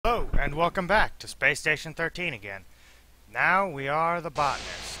Hello, and welcome back to Space Station 13 again. Now we are the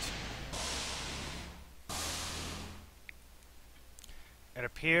botanist. It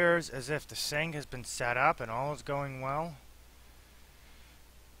appears as if the sink has been set up and all is going well.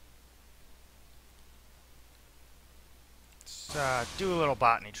 Let's do a little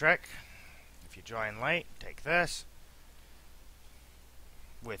botany trick. If you join late, take this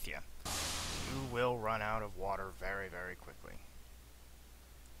with you. You will run out of water very, very quickly.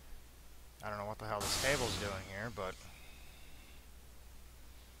 I don't know what the hell this table's doing here, but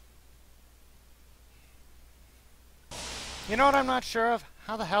you know what I'm not sure of?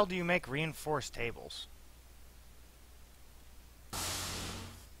 How the hell do you make reinforced tables?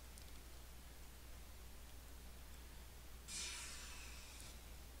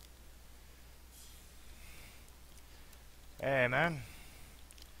 Hey, man.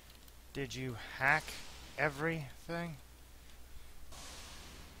 Did you hack everything?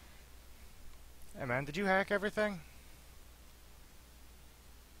 Hey, man, did you hack everything?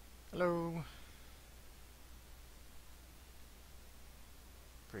 Hello?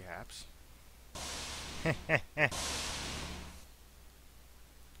 Perhaps.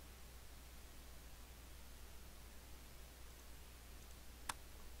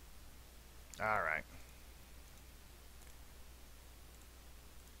 Alright.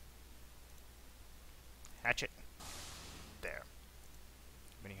 Hatchet. There.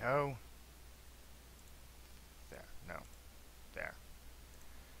 Mini hoe. There. No. There.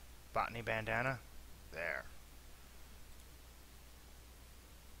 Botany bandana. There.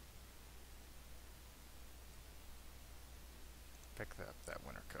 Pick up that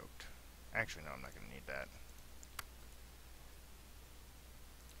winter coat. Actually, no, I'm not going to need that.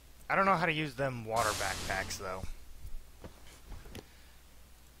 I don't know how to use them water backpacks, though.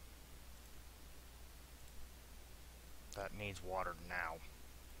 That needs water now.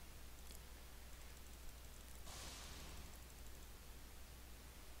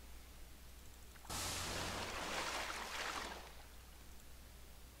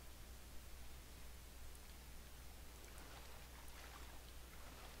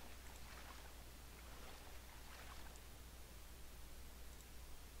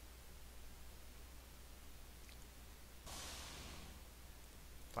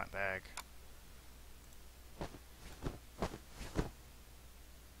 Plant bag.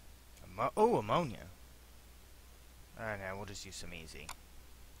 Oh, ammonia. Alright, now we'll just use some easy.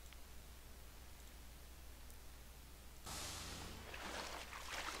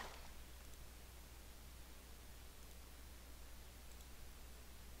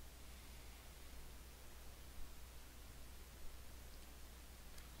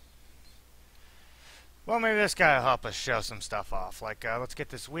 Well, maybe this guy will help us show some stuff off. Like, let's get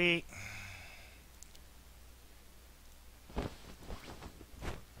this wheat.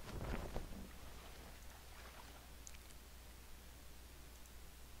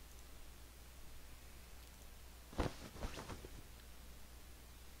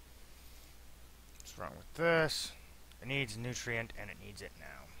 What's wrong with this? It needs nutrient, and it needs it now.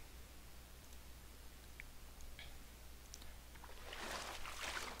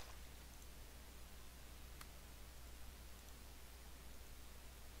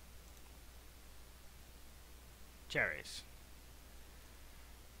 Cherries.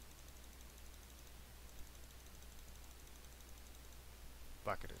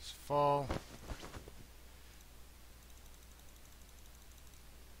 Bucket is full.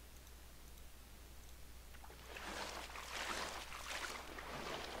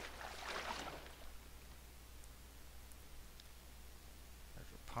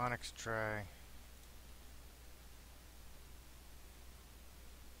 Hydroponics tray.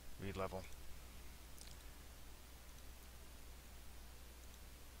 Read level.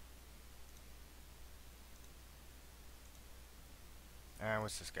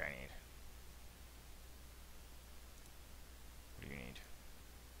 What's this guy need? What do you need?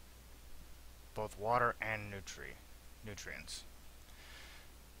 Both water and nutrients.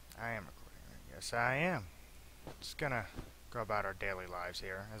 I am recording. Yes, I am. Just gonna go about our daily lives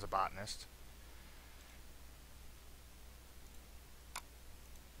here as a botanist.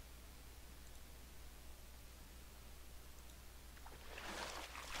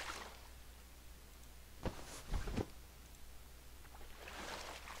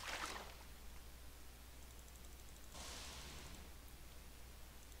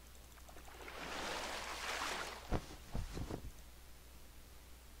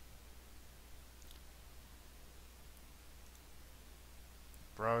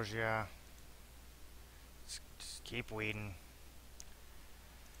 Ambrosia. Just keep weeding.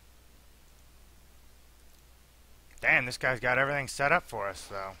 Damn, this guy's got everything set up for us,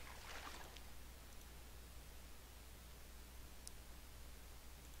 though.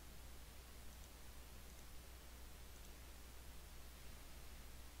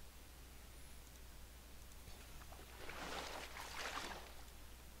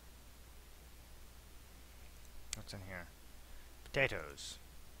 What's in here? Potatoes.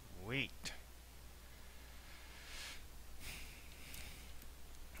 Wheat.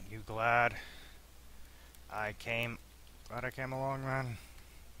 You glad I came along, man?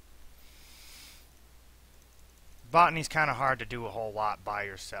 Botany's kind of hard to do a whole lot by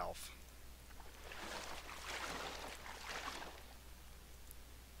yourself.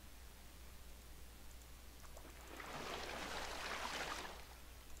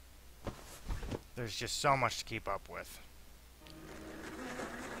 There's just so much to keep up with.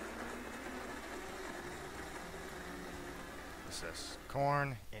 What's this?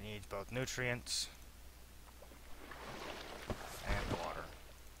 Corn. It needs both nutrients and water.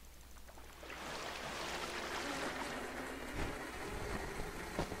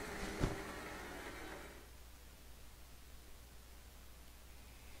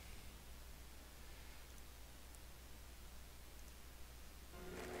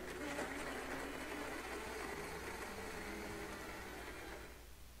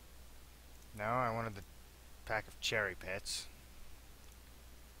 No, I wanted the pack of cherry pits.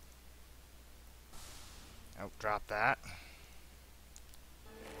 Oh, drop that.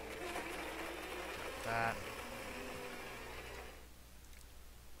 Drop that.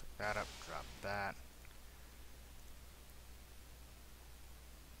 Pick that up, drop that.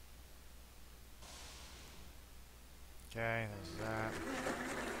 Okay, there's that.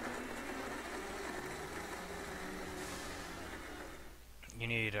 You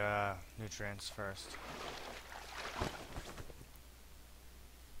need nutrients first.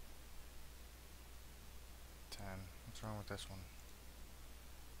 10. What's wrong with this one?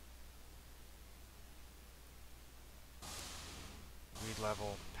 Weed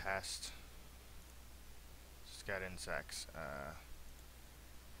level, pest. Just got insects.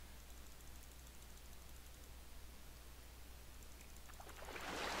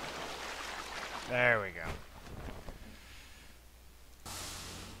 There we go.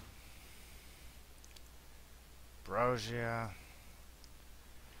 Ambrosia.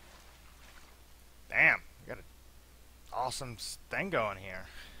 Damn, we got an awesome thing going here.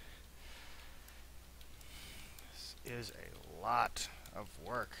 This is a lot of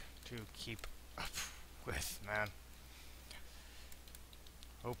work to keep up with, man.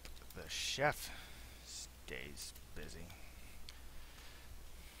 Hope the chef stays busy.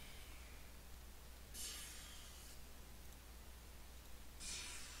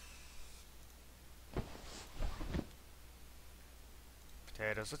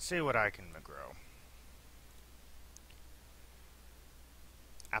 Potatoes. Let's see what I can grow.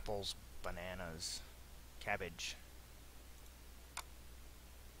 Apples, bananas, cabbage.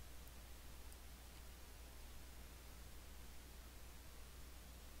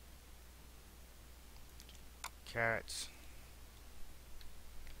 Carrots.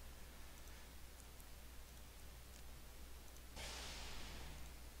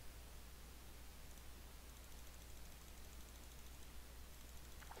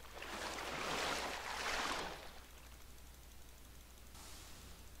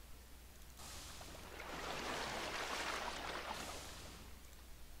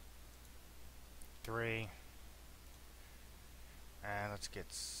 Three. And let's get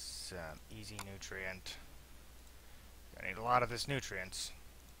some easy nutrient. I need a lot of this nutrients.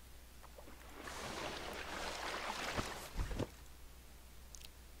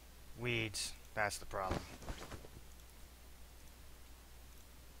 Weeds, that's the problem.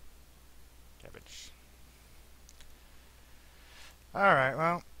 Cabbage. Alright,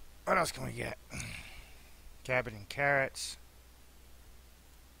 well, what else can we get? Cabbage and carrots.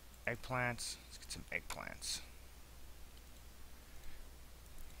 Eggplants. Let's get some eggplants.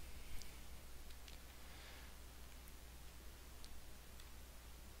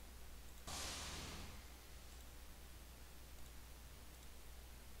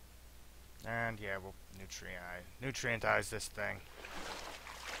 And yeah, we'll nutrientize this thing.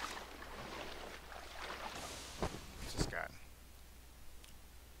 What's this got?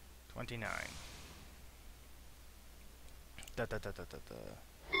 29. Da da da da da da.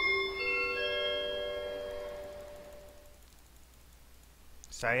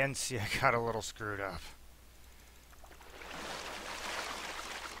 Scientia got a little screwed up.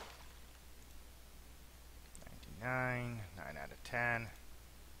 $99, 9 out of 10.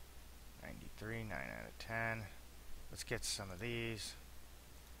 93, 9 out of 10. Let's get some of these.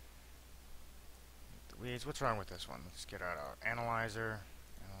 The weeds. What's wrong with this one? Let's get out our analyzer.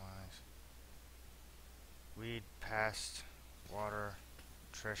 Analyze. Weed, pest, water,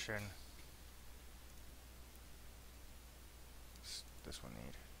 nutrition. What's this one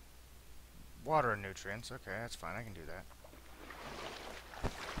need? Water and nutrients. Okay, that's fine. I can do that.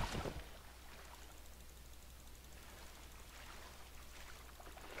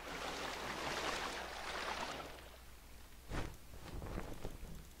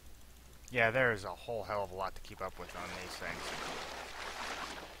 Yeah, there is a whole hell of a lot to keep up with on these things.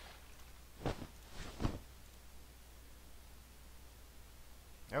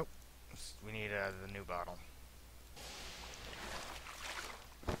 Nope. We need the new bottle.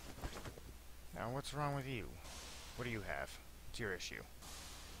 Now, what's wrong with you? What do you have? What's your issue?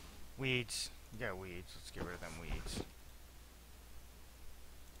 Weeds. You got weeds. Let's get rid of them weeds.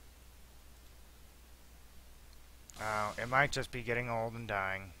 It might just be getting old and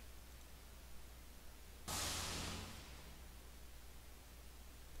dying.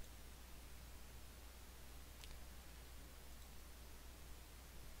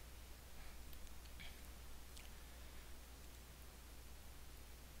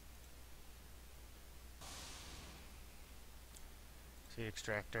 Seed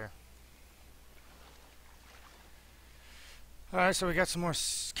extractor. Alright, so we got some more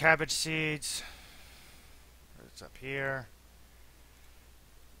cabbage seeds. It's up here.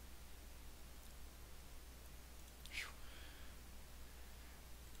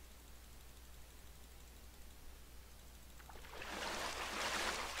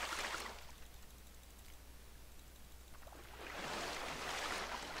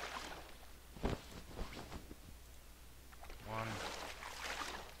 One.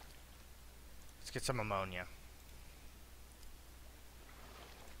 Let's get some ammonia.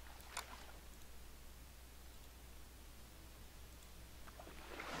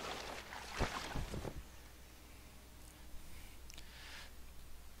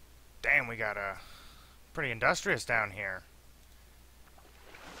 Damn, we got a pretty industrious down here.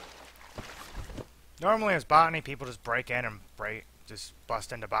 Normally as Botany, people just break in and just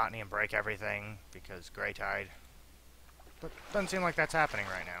bust into Botany and break everything because Grey Tide. But doesn't seem like that's happening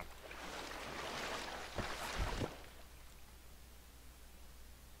right now.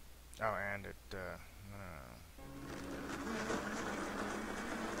 Oh, and it,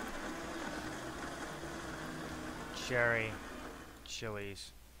 cherry,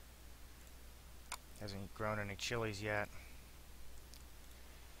 chilies. Hasn't grown any chilies yet.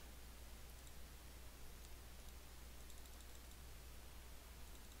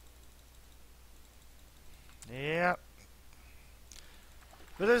 Yep.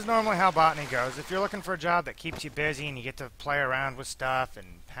 But this is normally how Botany goes. If you're looking for a job that keeps you busy and you get to play around with stuff and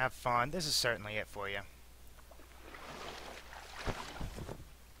have fun, this is certainly it for you.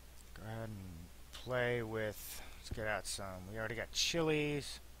 Go ahead and play with, let's get out some. We already got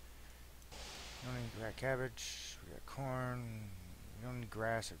chilies. We got cabbage, we got corn, we don't need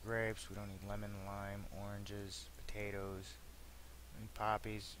grass or grapes, we don't need lemon, lime, oranges, potatoes, we need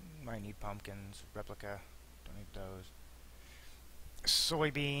poppies, might need pumpkins, replica, don't need those.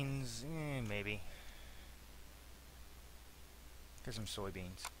 Soybeans, maybe. Get some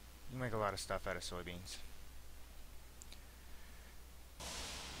soybeans. You make a lot of stuff out of soybeans.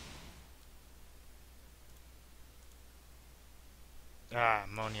 Ah,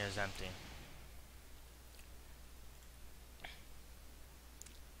 ammonia is empty.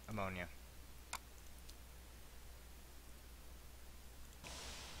 Ammonia.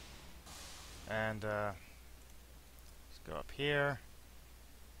 And let's go up here.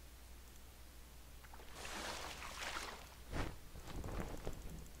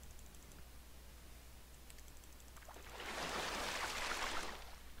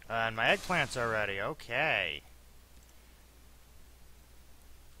 And my eggplants are ready. Okay.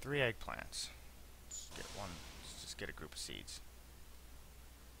 3 eggplants. Let's get one. Let's just get a group of seeds.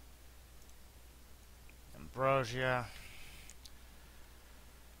 Ambrosia.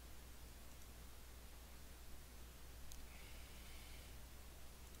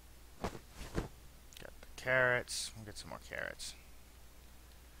 Got the carrots. We'll get some more carrots.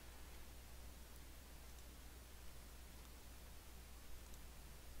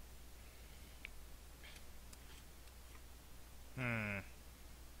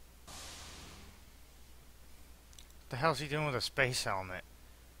 What the hell's he doing with a space helmet?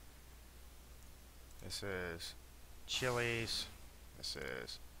 This is chilies. This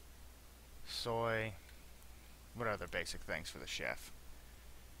is soy. What other basic things for the chef?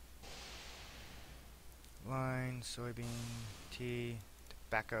 Wine, soybean, tea,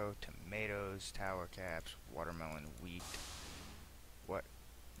 tobacco, tomatoes, tower caps, watermelon, wheat. What?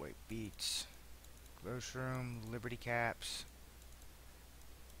 Wait, beets, Mushroom, Liberty caps,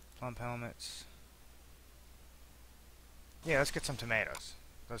 plump helmets. Yeah, let's get some tomatoes.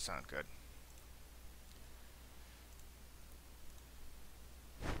 Those sound good.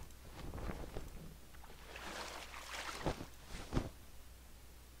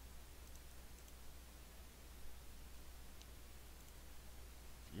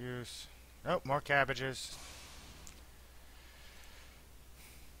 Use. Oh, more cabbages.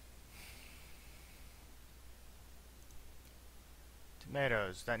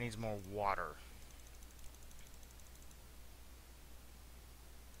 Tomatoes. That needs more water.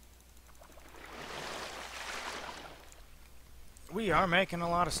 We are making a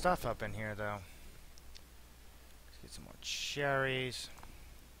lot of stuff up in here, though. Let's get some more cherries.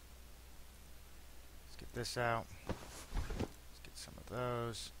 Let's get this out. Let's get some of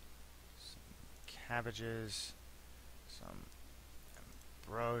those. Some cabbages. Some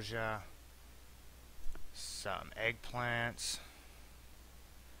ambrosia. Some eggplants.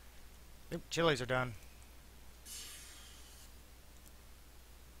 Oop, chilies are done.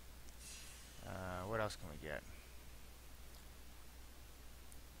 What else can we get?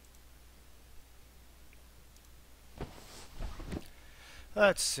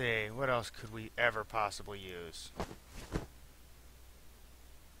 Let's see, what else could we ever possibly use?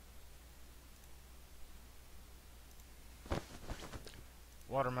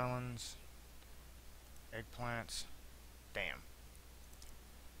 Watermelons, eggplants, damn.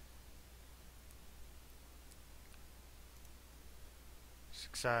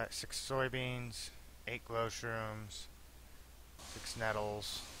 Six soybeans, 8 glow shrooms, 6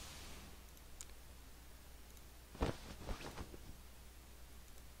 nettles.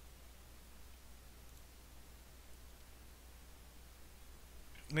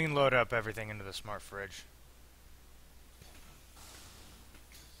 We can load up everything into the smart fridge.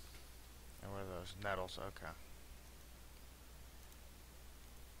 And what are those? Nettles, okay.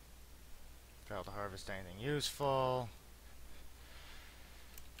 Failed to harvest anything useful.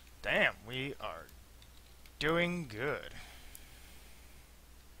 Damn, we are doing good.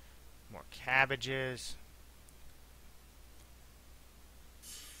 More cabbages.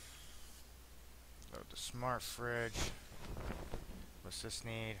 Load the smart fridge. What's this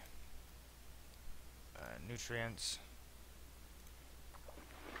need? Nutrients.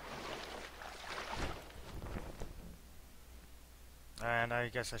 And I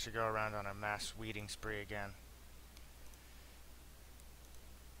guess I should go around on a mass weeding spree again.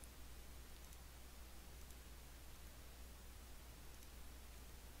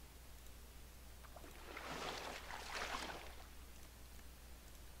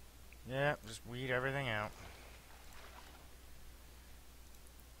 Yeah, just weed everything out.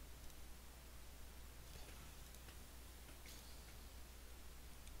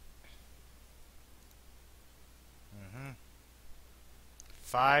 Mm-hmm.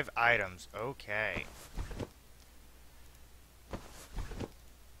 5 items, okay.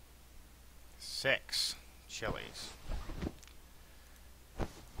 6 chilies.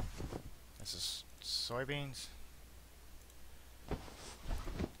 This is soybeans.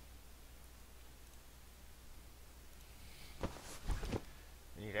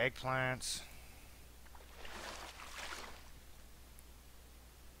 We need eggplants.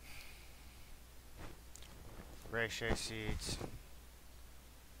 Reishi seeds.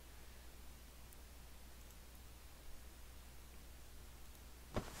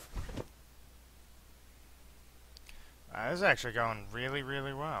 This is actually going really,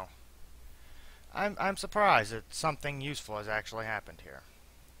 really well. I'm surprised that something useful has actually happened here.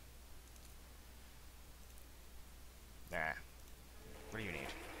 Nah. What do you need?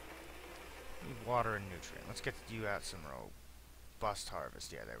 You need water and nutrient. Let's get you out some robust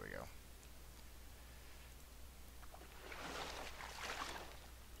harvest. Yeah, there we go.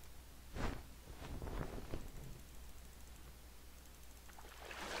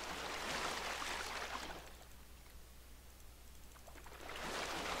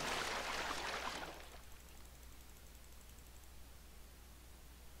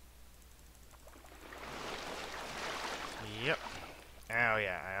 Yep. Oh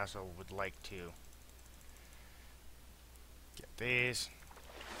yeah, I also would like to get these.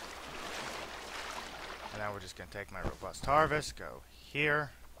 And now we're just going to take my robust harvest, go here,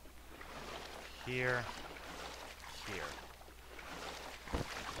 here, here.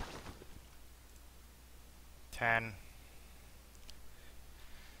 10.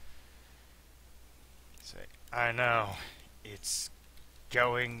 Say, I know, it's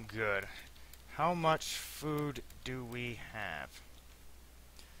going good. How much food do we have?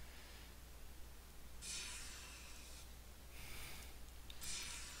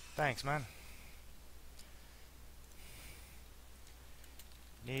 Thanks, man.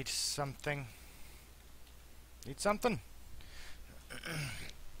 Need something. Need something.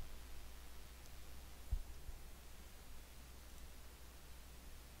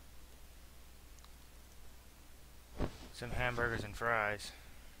 Some hamburgers and fries.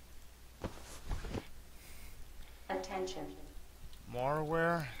 Attention. More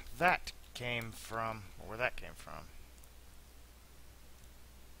where that came from, or where that came from.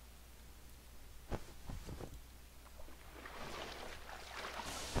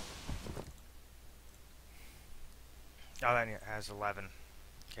 Oh, that has 11.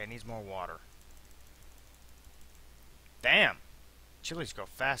 Okay, needs more water. Damn! Chilies go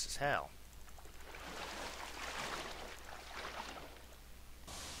fast as hell.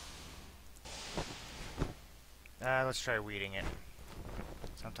 Let's try weeding it.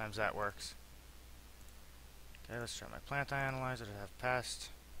 Sometimes that works. Okay, let's try my plant analyzer to have pest.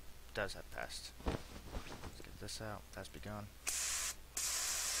 It does have pest. Let's get this out. Pest be gone.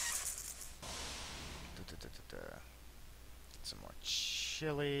 Some more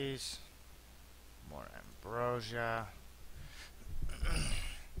chilies. More ambrosia.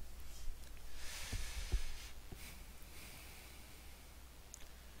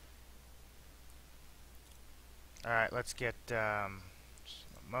 Alright, let's get some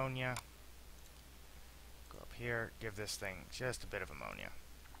ammonia. Go up here, give this thing just a bit of ammonia.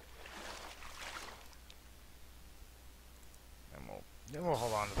 And then we'll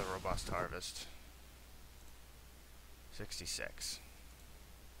hold on to the robust harvest. 66.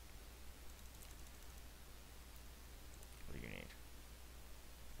 What do you need?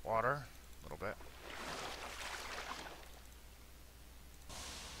 Water, a little bit.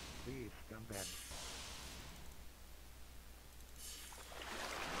 Please come back.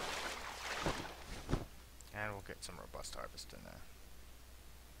 And we'll get some robust harvest in there.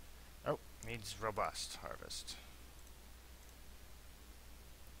 Oh, needs robust harvest.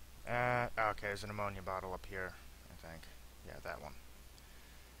 Okay, there's an ammonia bottle up here, I think. Yeah, that one.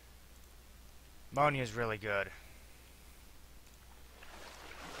 Ammonia is really good.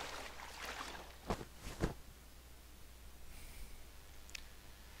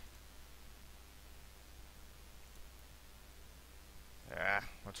 Yeah,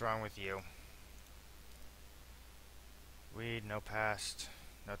 what's wrong with you? Weed, no pest,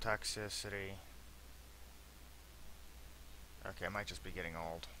 no toxicity. Okay, I might just be getting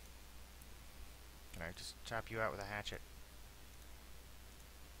old. Can I just chop you out with a hatchet?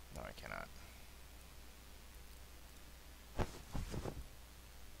 No, I cannot.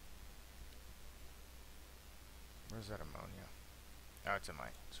 Where's that ammonia? Oh, it's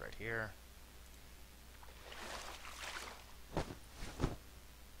right here.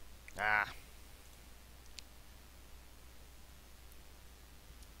 Ah.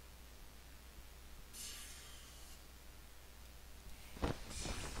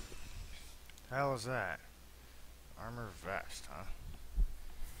 The hell is that? Armor vest, huh?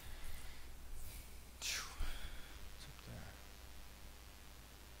 What's up there?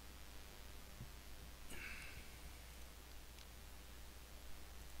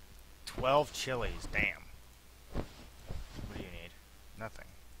 12 chilies, damn. What do you need? Nothing.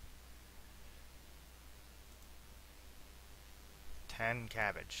 10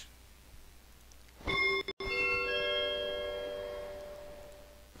 cabbage.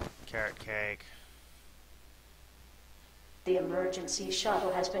 Carrot cake. The emergency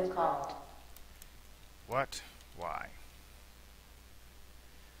shuttle has been called. What? Why?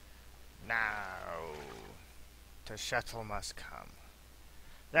 Now, the shuttle must come.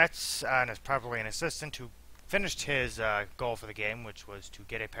 That's probably an assistant who finished his goal for the game, which was to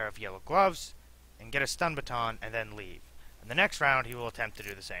get a pair of yellow gloves and get a stun baton and then leave. And the next round, he will attempt to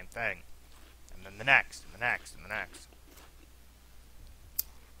do the same thing. And then the next, and the next, and the next.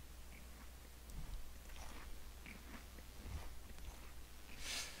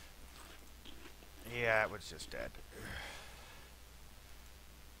 Yeah, it was just dead.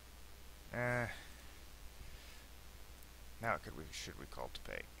 Now should we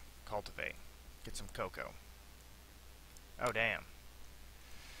cultivate? Cultivate. Get some cocoa. Oh, damn.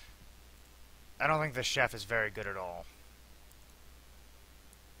 I don't think the chef is very good at all.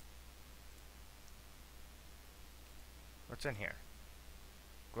 What's in here?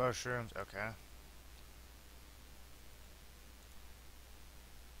 Glow shrooms, okay.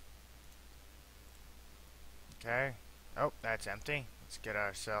 Okay. Oh, that's empty. Let's get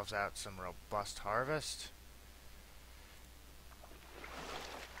ourselves out some robust harvest.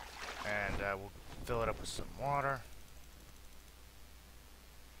 And we'll fill it up with some water.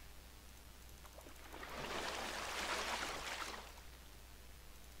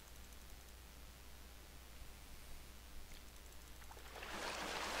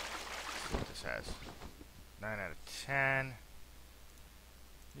 this has? 9 out of 10.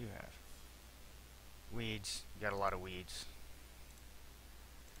 You have weeds. You got a lot of weeds.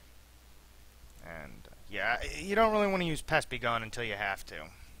 And yeah, you don't really want to use Pest Be Gone until you have to.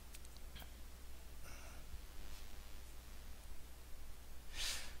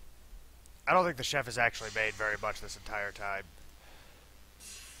 I don't think the chef has actually made very much this entire time.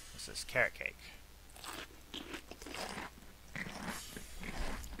 This is carrot cake.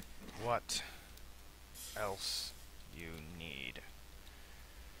 What else you need?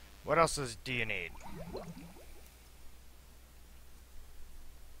 What else do you need?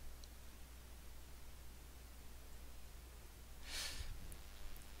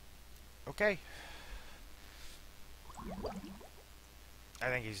 Okay. I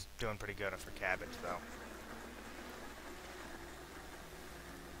think he's doing pretty good for cabbage, though.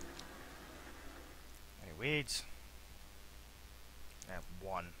 Any weeds? Yeah,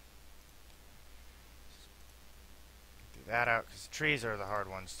 1. Do that out, because trees are the hard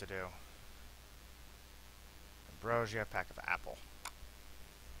ones to do. Ambrosia, pack of apple.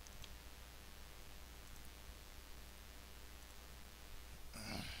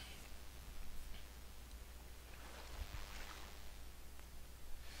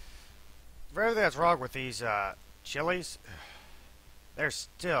 For everything that's wrong with these chilies, they're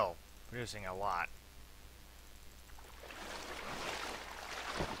still producing a lot.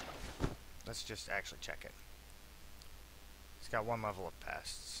 Let's just actually check it. It's got 1 level of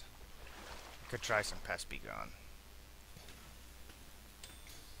pests. Could try some Pest Be Gone.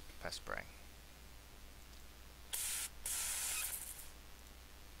 Pest spray.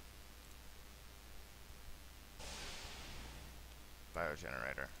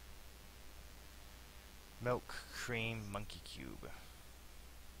 Biogenerator. Milk, cream, monkey cube.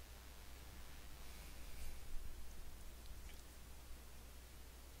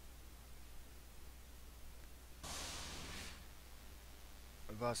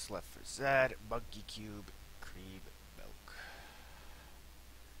 A bus left for Z, monkey cube, cream, milk.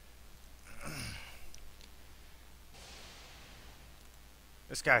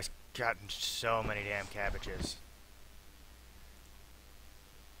 This guy's gotten so many damn cabbages.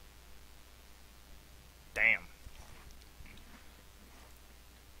 Damn.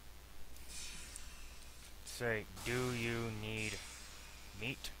 Say, do you need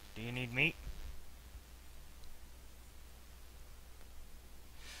meat? Do you need meat?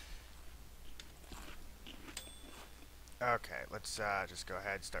 Okay, let's just go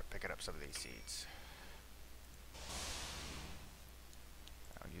ahead and start picking up some of these seeds.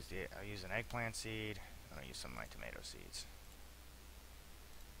 I'll use an eggplant seed, and I'll use some of my tomato seeds.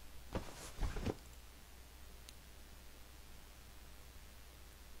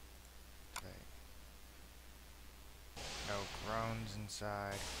 Okay. No groans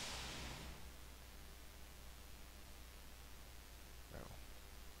inside. No.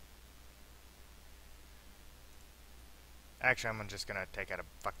 Actually, I'm just gonna take out a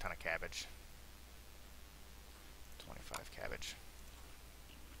fuck ton of cabbage. 25 cabbage.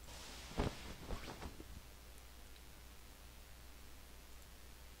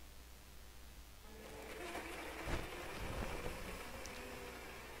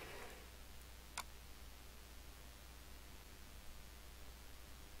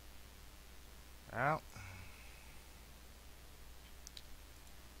 Well.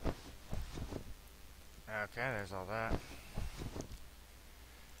 Okay, there's all that.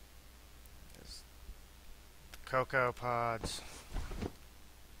 There's the cocoa pods.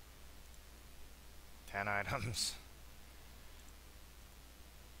 10 items.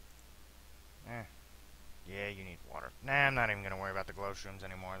 Yeah, you need water. Nah, I'm not even going to worry about the glow shrooms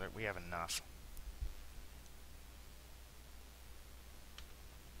anymore. We have enough.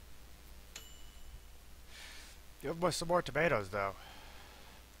 Give us some more tomatoes, though.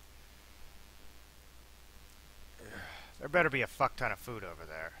 There better be a fuck ton of food over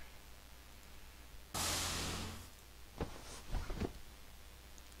there.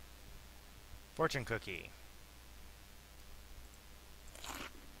 Fortune cookie.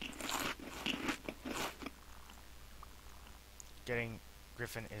 Getting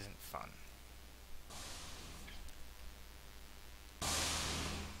Griffin isn't fun.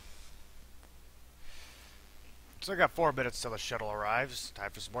 Still got 4 minutes till the shuttle arrives. Time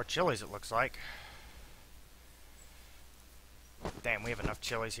for some more chilies, it looks like. Damn, we have enough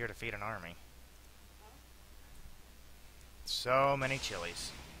chilies here to feed an army. So many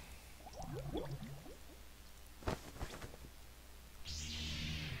chilies.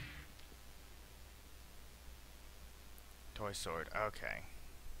 Toy sword, okay.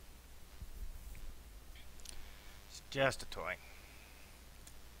 It's just a toy.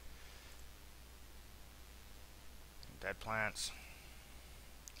 Dead plants.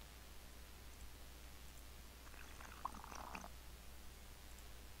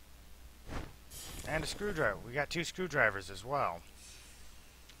 And a screwdriver. We got 2 screwdrivers as well.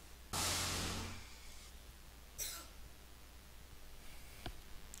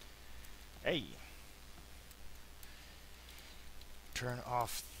 Hey. Turn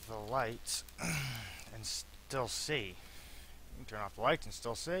off the lights and still see. You can turn off the lights and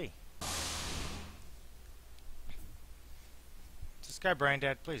still see. Is this guy brain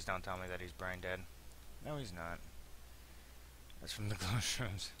dead? Please don't tell me that he's brain dead. No, he's not. That's from the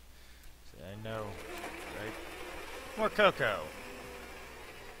glowshrooms. See, I know, right? More cocoa.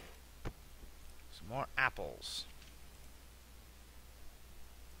 Some more apples.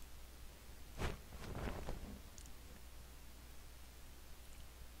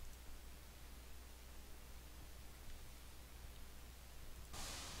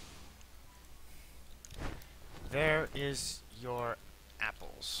 There is your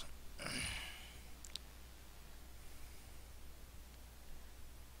apples.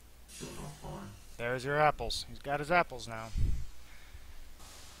 There's your apples. He's got his apples now.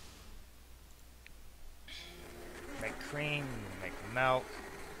 Make cream, make milk.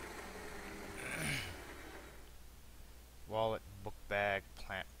 Wallet, book bag,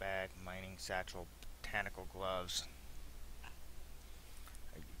 plant bag, mining satchel, botanical gloves.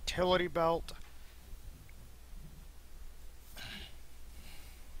 A utility belt.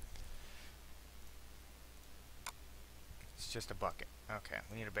 It's just a bucket. Okay,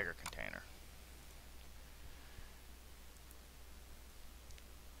 we need a bigger container.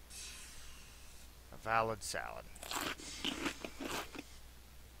 A valid salad.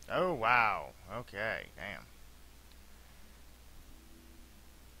 Oh, wow. Okay, damn.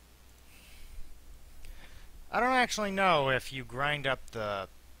 I don't actually know if you grind up the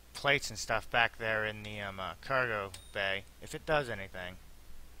plates and stuff back there in the cargo bay, if it does anything.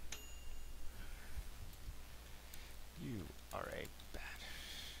 You are a bat.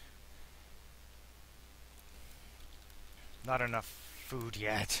 Not enough food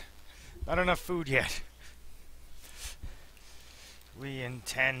yet. Not enough food yet. We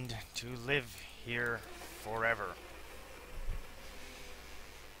intend to live here forever.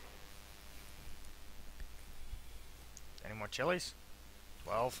 Any more chilies?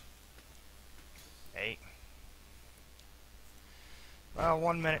 12. 8. Well,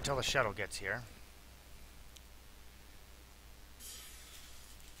 1 minute till the shuttle gets here.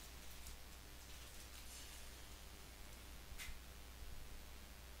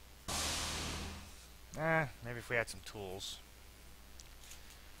 Maybe if we had some tools.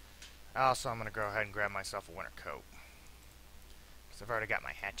 Also, I'm going to go ahead and grab myself a winter coat, because I've already got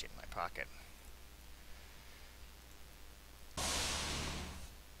my hatchet in my pocket.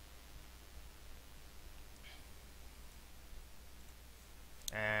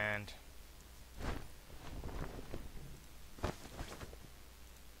 And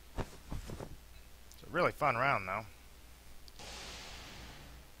it's a really fun round, though.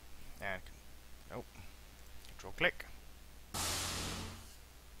 And nope. Control click.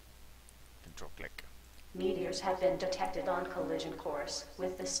 Control click. Meteors have been detected on collision course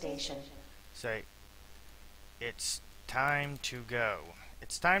with the station. Say, it's time to go.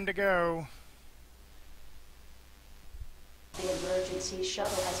 It's time to go. The emergency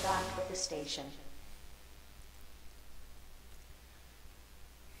shuttle has docked with the station.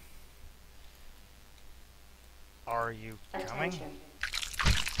 Are you coming? Attention.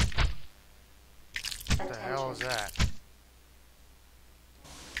 What the hell is that?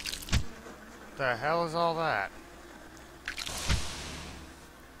 What the hell is all that?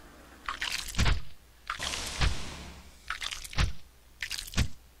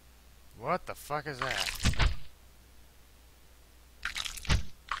 What the fuck is that?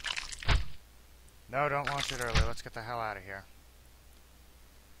 No, don't launch it early. Let's get the hell out of here.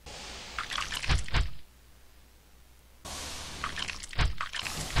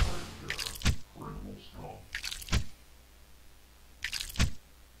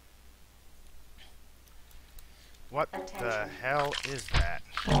 What the hell is that?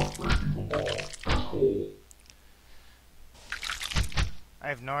 I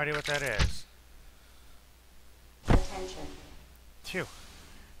have no idea what that is. Attention. Phew.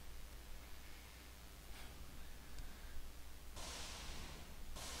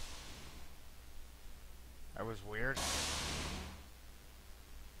 That was weird.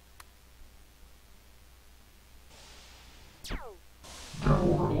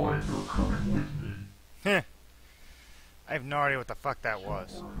 Heh. I have no idea what the fuck that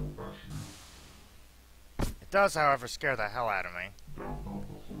was. It does, however, scare the hell out of me.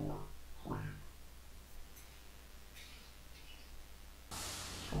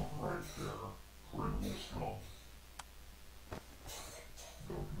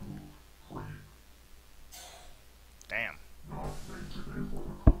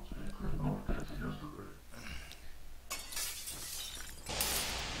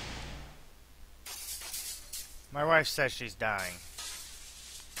 My wife says she's dying.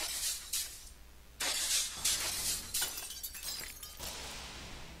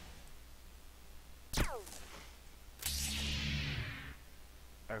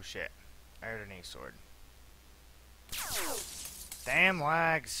 Oh shit. I heard an E-sword. Damn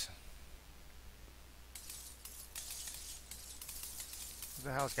lags. Who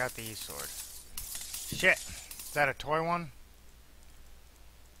the hell's got the E-sword? Shit. Is that a toy one?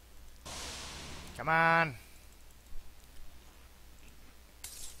 Come on.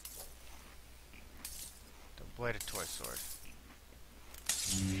 Double-bladed toy sword.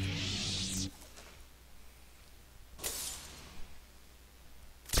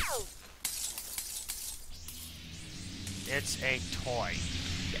 It's a toy.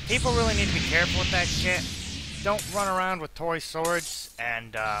 Yeah, people really need to be careful with that shit. Don't run around with toy swords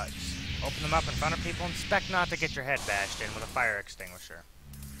and just open them up in front of people. Expect not to get your head bashed in with a fire extinguisher.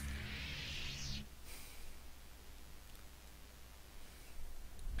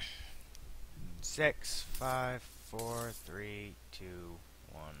 Six, 5, 4, 3, 2,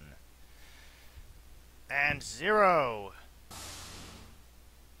 1, and 0.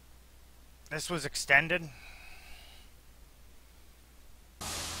 This was extended.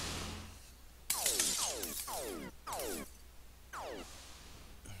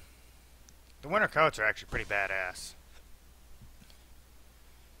 The winter coats are actually pretty badass.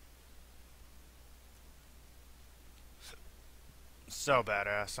 So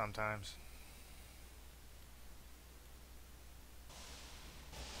badass sometimes.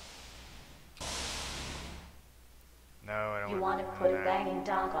 No, I don't You want want to put a that. banging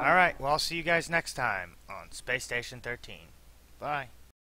donk on. Alright, well, I'll see you guys next time on Space Station 13. Bye.